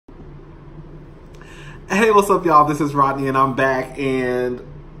Hey, what's up, y'all? This is Rodney, and I'm back. And,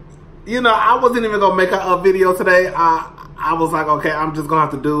 you know, I wasn't even going to make a video today. I was like, okay, I'm just going to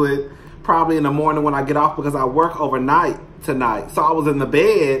have to do it probably in the morning when I get off because I work overnight tonight. So I was in the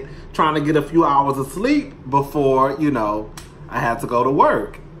bed trying to get a few hours of sleep before, you know, I had to go to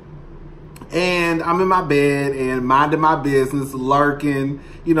work. And I'm in my bed and minding my business, lurking,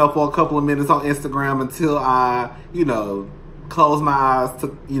 you know, for a couple of minutes on Instagram until I, you know, close my eyes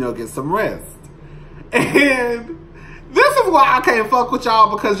to, you know, get some rest. And this is why I can't fuck with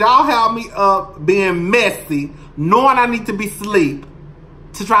y'all, because y'all have me up being messy, knowing I need to be asleep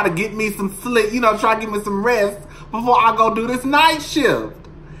to try to get me some sleep, you know, try to get me some rest before I go do this night shift.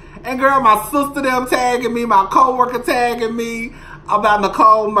 And girl, my sister them tagging me, my coworker tagging me about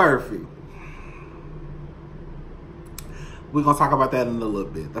Nicole Murphy. We're going to talk about that in a little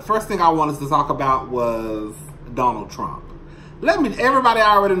bit. The first thing I wanted to talk about was Donald Trump. Everybody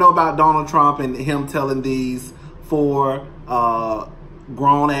already know about Donald Trump and him telling these four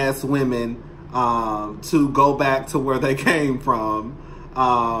grown-ass women to go back to where they came from.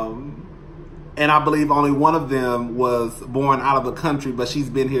 And I believe only one of them was born out of the country, but she's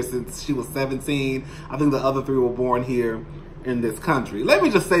been here since she was 17. I think the other three were born here in this country. Let me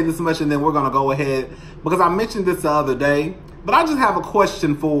just say this much and then we're going to go ahead, because I mentioned this the other day, but I just have a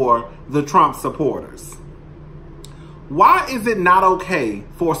question for the Trump supporters. Why is it not okay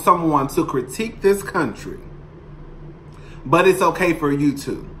for someone to critique this country, but it's okay for you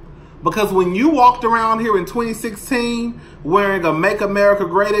to? Because when you walked around here in 2016 wearing a Make America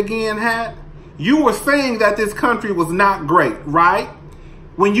Great Again hat, you were saying that this country was not great, right?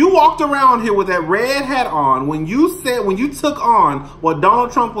 When you walked around here with that red hat on, when you took on what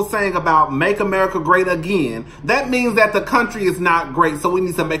Donald Trump was saying about Make America Great Again, that means that the country is not great, so we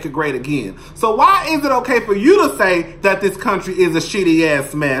need to make it great again. So why is it okay for you to say that this country is a shitty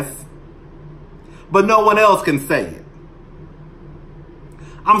ass mess, but no one else can say it?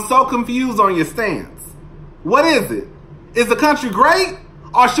 I'm so confused on your stance. What is it? Is the country great,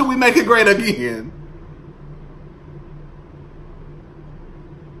 or should we make it great again?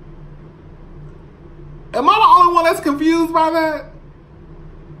 Am I the only one that's confused by that?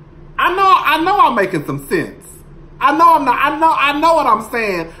 I know I'm making some sense. I know what I'm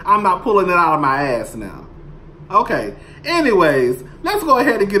saying. I'm not pulling it out of my ass now. Okay. Anyways, let's go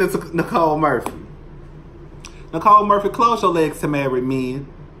ahead and get into Nicole Murphy. Nicole Murphy, close your legs to married men.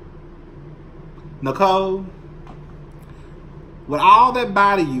 Nicole, with all that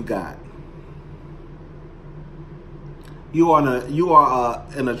body you got, you are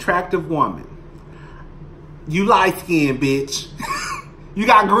an attractive woman. You light-skinned, bitch. You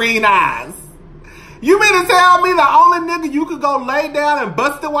got green eyes. You mean to tell me the only nigga you could go lay down and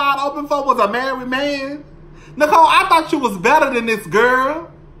bust it wide open for was a married man? Nicole, I thought you was better than this,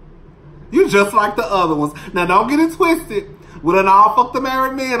 girl. You just like the other ones. Now, don't get it twisted. We done all fucked a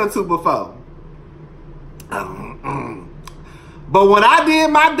married man or two before. But when I did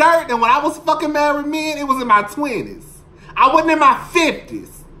my dirt and when I was fucking married men, it was in my 20s. I wasn't in my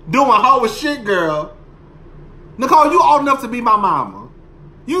 50s doing hoe shit, girl. Nicole, you old enough to be my mama.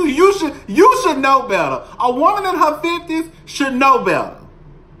 You should know better. A woman in her 50s should know better.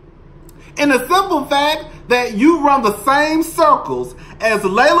 And the simple fact that you run the same circles as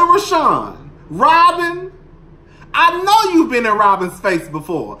Lela Rashawn, Robin, I know you've been in Robin's face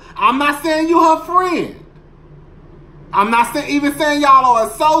before. I'm not saying you her friend. I'm not even saying y'all are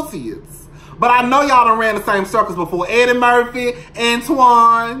associates. But I know y'all done ran the same circles before. Eddie Murphy,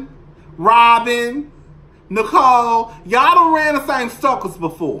 Antoine, Robin, Nicole, y'all done ran the same circles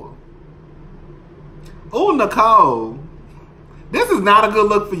before. Oh, Nicole, this is not a good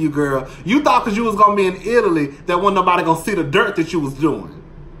look for you, girl. You thought because you was going to be in Italy that wasn't nobody going to see the dirt that you was doing.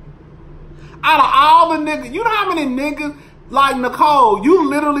 Out of all the niggas, you know how many niggas, like Nicole, you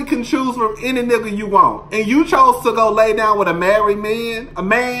literally can choose from any nigga you want. And you chose to go lay down with a married man, a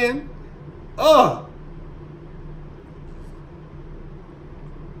man. Ugh.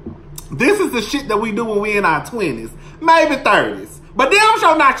 This is the shit that we do when we in our 20s, maybe 30s, but damn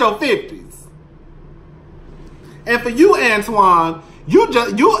sure not your 50s. And for you, Antoine, you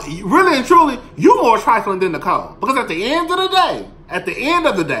really and truly, you more trifling than Nicole. Because at the end of the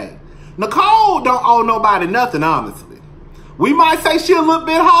day, Nicole don't owe nobody nothing, honestly. We might say she a little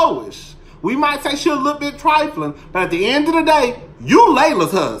bit hoish. We might say she a little bit trifling, but at the end of the day, you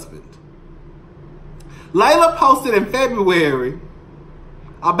Layla's husband. Lela posted in February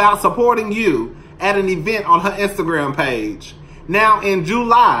about supporting you at an event on her Instagram page. Now in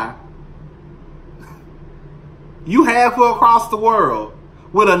July, you halfway across the world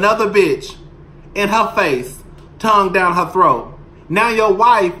with another bitch in her face, tongue down her throat, Now your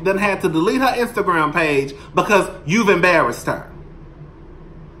wife done had to delete her Instagram page because you've embarrassed her.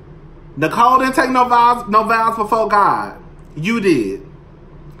 Nicole didn't take no vows before God. You did.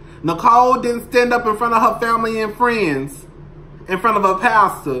 Nicole didn't stand up in front of her family and friends, in front of her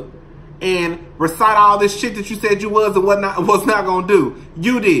pastor, and recite all this shit that you said you was and was not gonna do.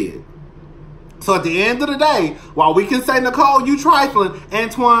 You did. So at the end of the day, while we can say, Nicole, you trifling,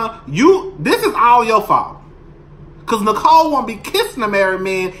 Antoine, this is all your fault. Because Nicole won't be kissing a married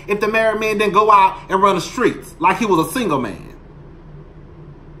man if the married man didn't go out and run the streets like he was a single man.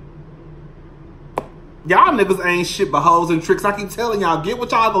 Y'all niggas ain't shit but hoes and tricks. I keep telling y'all, get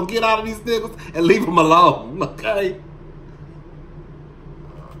what y'all gonna get out of these niggas and leave them alone, okay?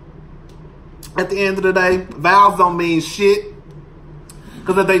 At the end of the day, vows don't mean shit.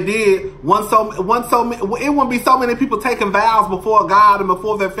 Because if they did, it wouldn't be so many people taking vows before God and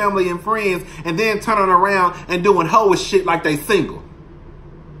before their family and friends and then turning around and doing hoish shit like they single.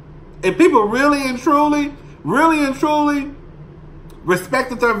 If people really and truly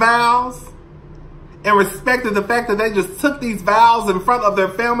respected their vows and respected the fact that they just took these vows in front of their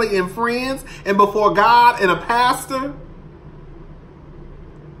family and friends and before God and a pastor,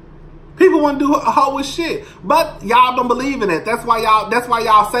 people want to do a whole shit, but y'all don't believe in it. That's why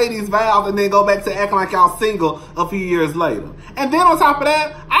y'all say these vows and then go back to acting like y'all single a few years later. And then on top of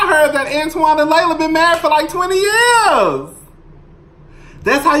that, I heard that Antoine and Lela been married for like 20 years.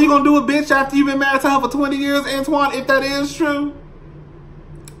 That's how you gonna do a bitch after you've been married to her for 20 years, Antoine, if that is true?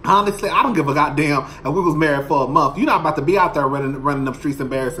 Honestly, I don't give a goddamn if we was married for a month. You're not about to be out there running them streets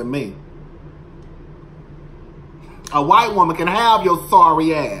embarrassing me. A white woman can have your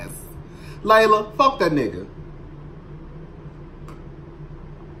sorry ass. Lela, fuck that nigga.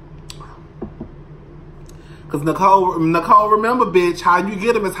 Because Nicole, remember, bitch, how you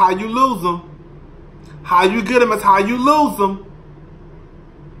get him is how you lose him. How you get him is how you lose him.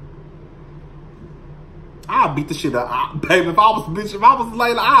 I'd beat the shit out. Baby, if I was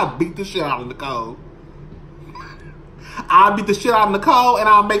Lela, I'd beat the shit out of Nicole. I'd beat the shit out of Nicole, and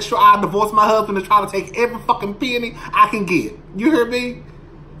I'll make sure I divorce my husband and try to take every fucking penny I can get. You hear me?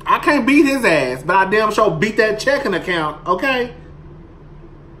 I can't beat his ass, but I damn sure beat that checking account, okay?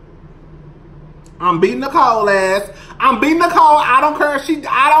 I'm beating Nicole ass. I'm beating Nicole. I don't care.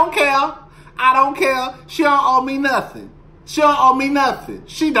 I don't care. I don't care. She don't owe me nothing. She don't owe me nothing.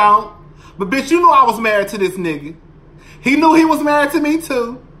 She don't. But bitch, you knew I was married to this nigga. He knew he was married to me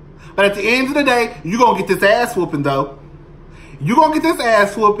too. But at the end of the day, you gonna get this ass whooping though. You gonna get this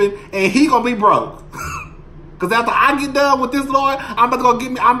ass whooping and he gonna be broke. Cause after I get done with this lawyer, I'm about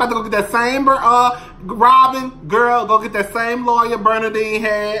to go get that same Robin girl, go get that same lawyer Bernadine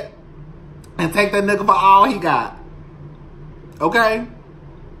had and take that nigga for all he got. Okay?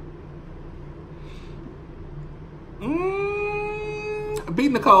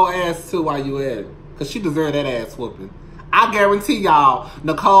 Beat Nicole ass too while you at it. Cause she deserved that ass whooping. I guarantee y'all,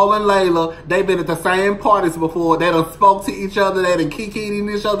 Nicole and Lela, they been at the same parties before. They done spoke to each other. They done kikied in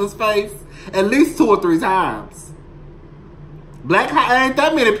each other's face at least 2 or 3 times. Ain't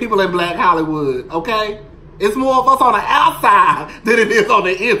that many people in Black Hollywood, okay? It's more of us on the outside than it is on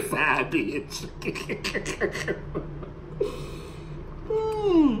the inside, bitch.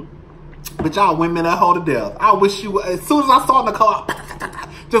 But y'all women that hoe to death. I wish you, as soon as I saw Nicole,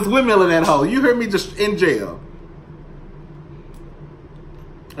 just windmilling that hoe. You heard me, just in jail.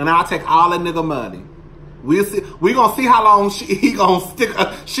 And I'll take all that nigga money. We'll see. We gonna see how long she gonna stick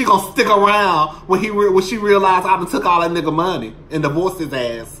around when she realized I done took all that nigga money and divorced his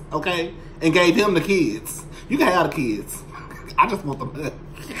ass, okay, and gave him the kids. You can have the kids. I just want the money.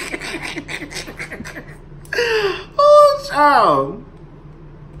 Oh, child.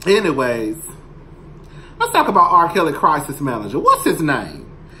 Anyways, let's talk about R. Kelly crisis manager. What's his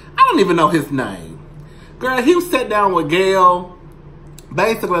name? I don't even know his name. Girl, he sat down with Gail.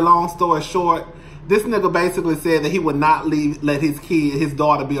 Basically, long story short, this nigga basically said that he would not let his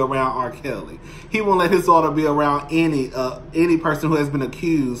daughter be around R. Kelly. He won't let his daughter be around any person who has been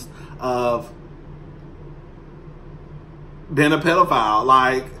accused of being a pedophile.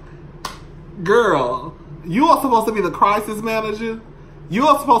 Like, girl, you are supposed to be the crisis manager. You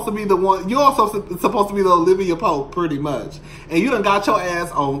are supposed to be the one. You are supposed to be the Olivia Pope, pretty much. And you done got your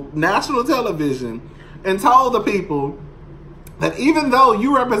ass on national television and told the people that even though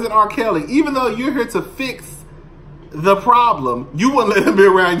you represent R. Kelly, even though you're here to fix the problem, you wouldn't let him be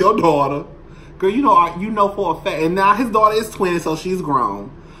around your daughter. Girl, you know for a fact. And now his daughter is 20, so she's grown.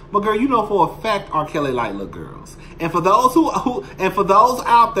 But girl, you know for a fact R. Kelly like little girls. And for those for those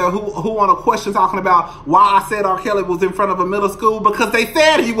out there who want to question talking about why I said R. Kelly was in front of a middle school, because they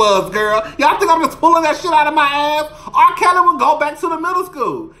said he was, girl. Y'all think I'm just pulling that shit out of my ass? R. Kelly would go back to the middle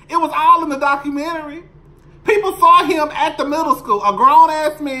school. It was all in the documentary. People saw him at the middle school, a grown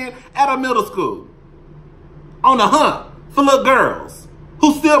ass man at a middle school, on the hunt for little girls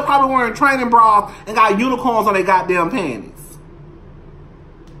who still probably wearing training bras and got unicorns on their goddamn panties.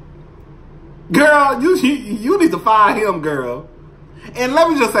 Girl, you need to fire him, girl. And let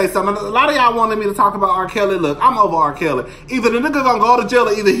me just say something. A lot of y'all wanted me to talk about R. Kelly. Look, I'm over R. Kelly. Either the nigga gonna go to jail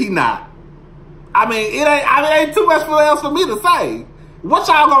or either he not. I mean, it ain't too much else for me to say. What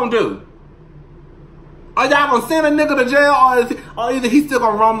y'all gonna do? Are y'all gonna send a nigga to jail, or either he's still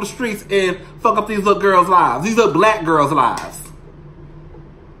gonna roam the streets and fuck up these little girls' lives, these little black girls' lives?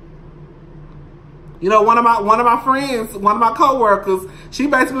 You know, one of my friends, one of my coworkers, she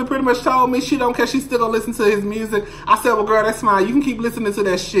basically pretty much told me she don't care. She still gonna listen to his music. I said, well, girl, that's fine. You can keep listening to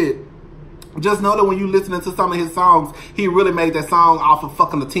that shit. Just know that when you listening to some of his songs, he really made that song off of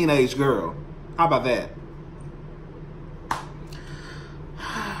fucking a teenage girl. How about that?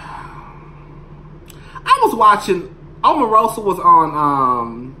 I was watching, Omarosa was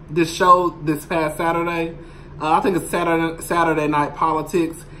on this show this past Saturday. I think it's Saturday Night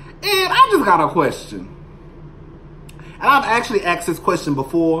Politics. And I just got a question. And I've actually asked this question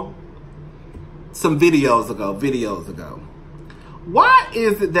before, some videos ago. Why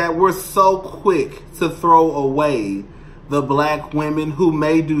is it that we're so quick to throw away the black women who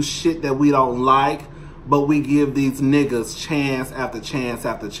may do shit that we don't like, but we give these niggas chance after chance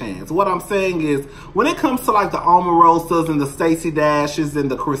after chance? What I'm saying is, when it comes to like the Omarosas and the Stacey Dashes and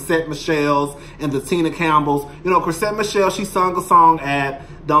the Chrisette Michelles and the Tina Campbells, you know, Chrisette Michelle, she sung a song at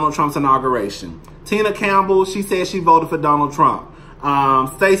Donald Trump's inauguration. Tina Campbell, she said she voted for Donald Trump.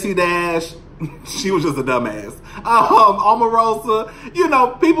 Stacey Dash, she was just a dumbass. Omarosa, you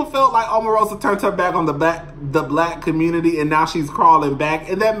know, people felt like Omarosa turned her back on the black community, and now she's crawling back,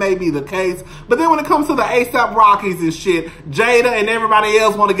 and that may be the case. But then when it comes to the ASAP Rockies and shit, Jada and everybody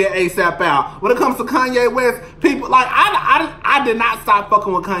else want to get ASAP out. When it comes to Kanye West, people like I did not stop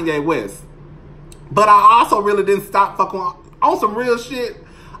fucking with Kanye West, but I also really didn't stop fucking on some real shit.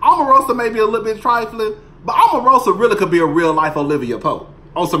 Omarosa may be a little bit trifling, but Omarosa really could be a real life Olivia Pope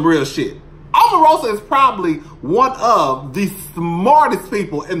on some real shit. Omarosa is probably one of the smartest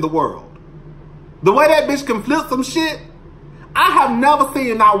people in the world. The way that bitch can flip some shit, I have never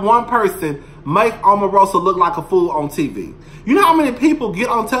seen not one person make Omarosa look like a fool on TV. You know how many people get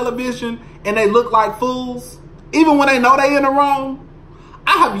on television and they look like fools, even when they know they in the wrong?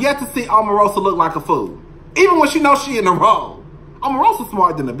 I have yet to see Omarosa look like a fool, even when she knows she in the wrong. Omarosa's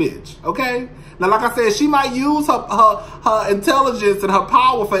smarter than a bitch, okay? Now, like I said, she might use her intelligence and her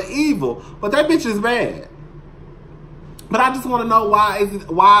power for evil, but that bitch is bad. But I just want to know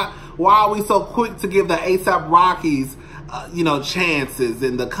why are we so quick to give the ASAP Rockies, you know, chances,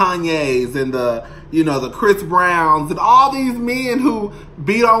 and the Kanyes and the, you know, the Chris Browns and all these men who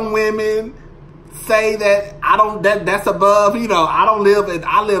beat on women, say that that's above, you know, I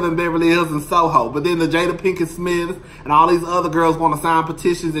live in Beverly Hills and Soho, but then the Jada Pinkett Smith and all these other girls want to sign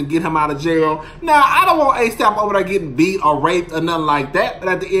petitions and get him out of jail. Now, I don't want ASAP over there getting beat or raped or nothing like that, but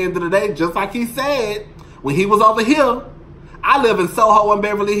at the end of the day, just like he said, when he was over here, I live in Soho and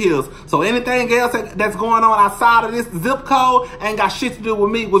Beverly Hills. So anything else that's going on outside of this zip code ain't got shit to do with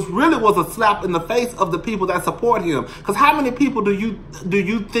me, which really was a slap in the face of the people that support him. Because how many people do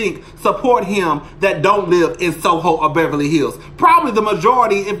you think support him that don't live in Soho or Beverly Hills? Probably the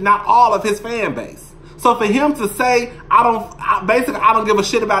majority, if not all, of his fan base. So for him to say, I don't give a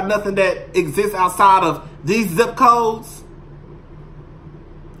shit about nothing that exists outside of these zip codes,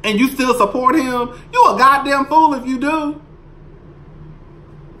 and you still support him, you a goddamn fool if you do.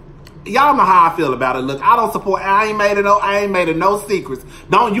 Y'all know how I feel about it. Look, I ain't made it no secrets.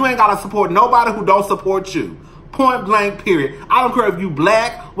 You ain't gotta support nobody who don't support you. Point blank, period. I don't care if you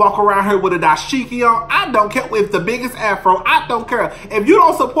black, walk around here with a dashiki on. I don't care if the biggest afro. I don't care. If you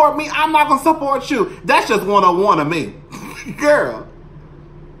don't support me, I'm not gonna support you. That's just one-on-one of me. Girl.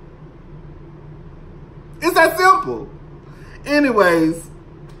 It's that simple. Anyways,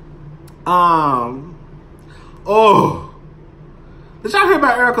 did y'all hear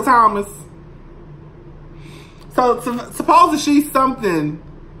about Erica Thomas? So supposedly she's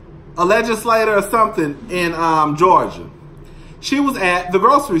a legislator or something in Georgia. She was at the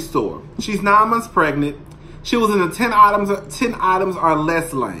grocery store. She's 9 months pregnant. She was in the 10 items or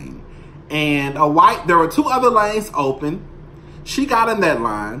less lane. And there were 2 other lanes open. She got in that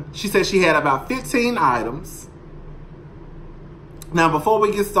line. She said she had about 15 items. Now, before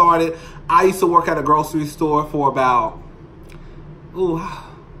we get started, I used to work at a grocery store for about,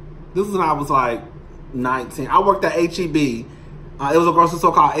 this is when I was like 19. I worked at H-E-B. It was a grocery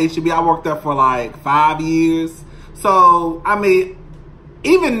store called H-E-B. I worked there for like 5 years. So, I mean,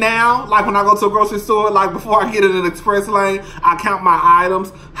 even now, like when I go to a grocery store, like before I get in an express lane, I count my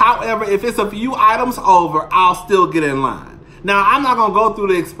items. However, if it's a few items over, I'll still get in line. Now, I'm not going to go through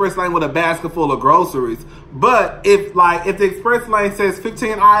the express lane with a basket full of groceries. But if the express lane says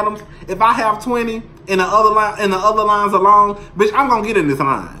 15 items, if I have 20 in the other lines alone, bitch, I'm going to get in this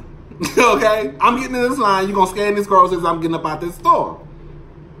line. Okay? I'm getting in this line. You're going to scan these groceries. I'm getting up out this store.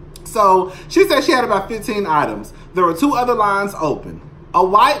 So she said she had about 15 items. There were 2 other lines open. A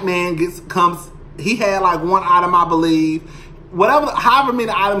white man comes. He had like 1 item, I believe. However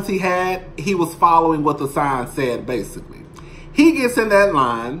many items he had, he was following what the sign said, basically. He gets in that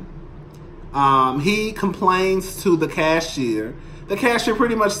line. He complains to the cashier. The cashier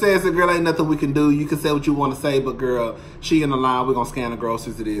pretty much says that, girl, ain't nothing we can do. You can say what you want to say, but girl, she in the line. We're going to scan the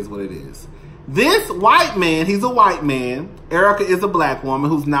groceries. It is what it is. This white man, he's a white man. Erica is a black woman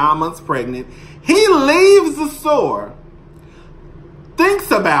who's 9 months pregnant. He leaves the store,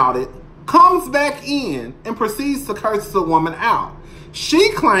 thinks about it, comes back in, and proceeds to curse the woman out.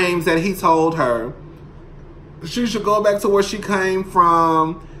 She claims that he told her she should go back to where she came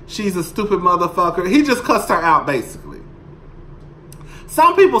from. She's a stupid motherfucker. He just cussed her out, basically.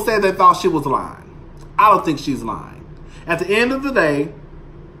 Some people said they thought she was lying. I don't think she's lying. At the end of the day,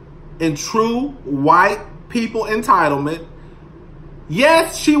 in true white people entitlement,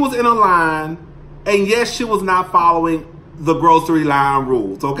 yes, she was in a line, and yes, she was not following the grocery line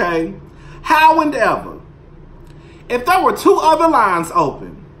rules, okay? However, if there were 2 other lines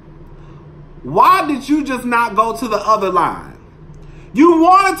open, why did you just not go to the other line? You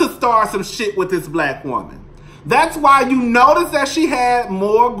wanted to start some shit with this black woman. That's why you noticed that she had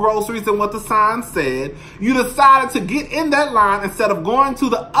more groceries than what the sign said. You decided to get in that line instead of going to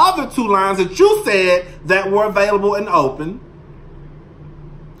the other 2 lines that you said that were available and open.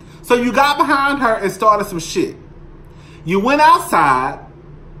 So you got behind her and started some shit. You went outside,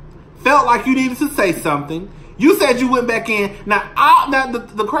 felt like you needed to say something. You said you went back in. Now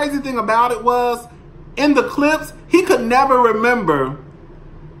the crazy thing about it was, in the clips, he could never remember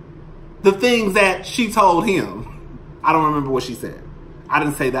the things that she told him. I don't remember what she said. I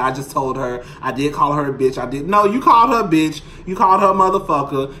didn't say that. I just told her. I did call her a bitch. No, you called her a bitch. You called her a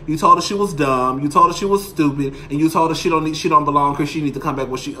motherfucker. You told her she was dumb. You told her she was stupid. And you told her she don't belong because she need to come back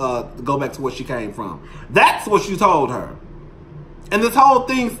go back to where she came from. That's what you told her. And this whole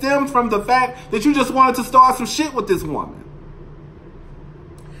thing stems from the fact that you just wanted to start some shit with this woman.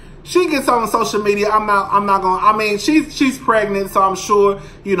 She gets on social media. I'm not gonna, I mean, she's pregnant, so I'm sure,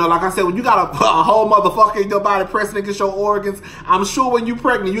 you know, like I said, when you got a whole motherfucker in your body pressing against your organs, I'm sure when you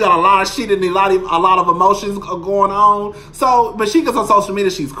pregnant, you got a lot of shit and a lot of emotions going on. So, but she gets on social media,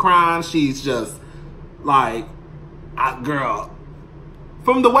 she's crying, she's just like, girl,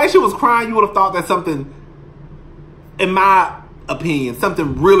 from the way she was crying, you would have thought that something, in my opinion,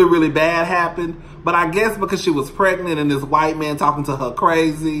 something really, really bad happened. But I guess because she was pregnant and this white man talking to her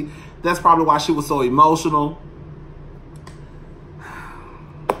crazy, that's probably why she was so emotional.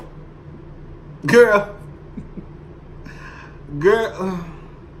 Girl.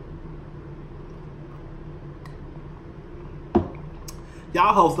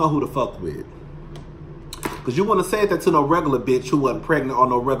 Y'all hoes know who to fuck with. Because you want to say that to no regular bitch who wasn't pregnant or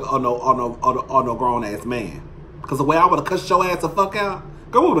no grown ass man. Because the way I would have cussed your ass the fuck out,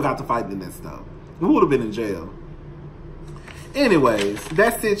 girl, we would have got to fighting in that stuff. We would have been in jail. Anyways,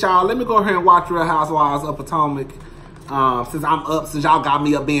 that's it, y'all. Let me go ahead and watch Real Housewives of Potomac. Since y'all got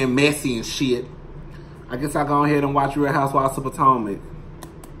me up being messy and shit, I guess I'll go ahead and watch Real Housewives of Potomac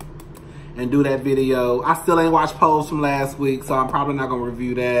and do that video. I still ain't watched polls from last week, so I'm probably not gonna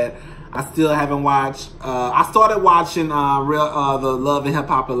review that. I still haven't watched. I started watching the Love and Hip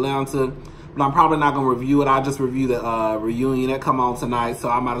Hop Atlanta, but I'm probably not going to review it. I'll just review the reunion that come on tonight. So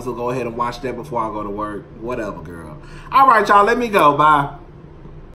I might as well go ahead and watch that before I go to work. Whatever, girl. All right, y'all. Let me go. Bye.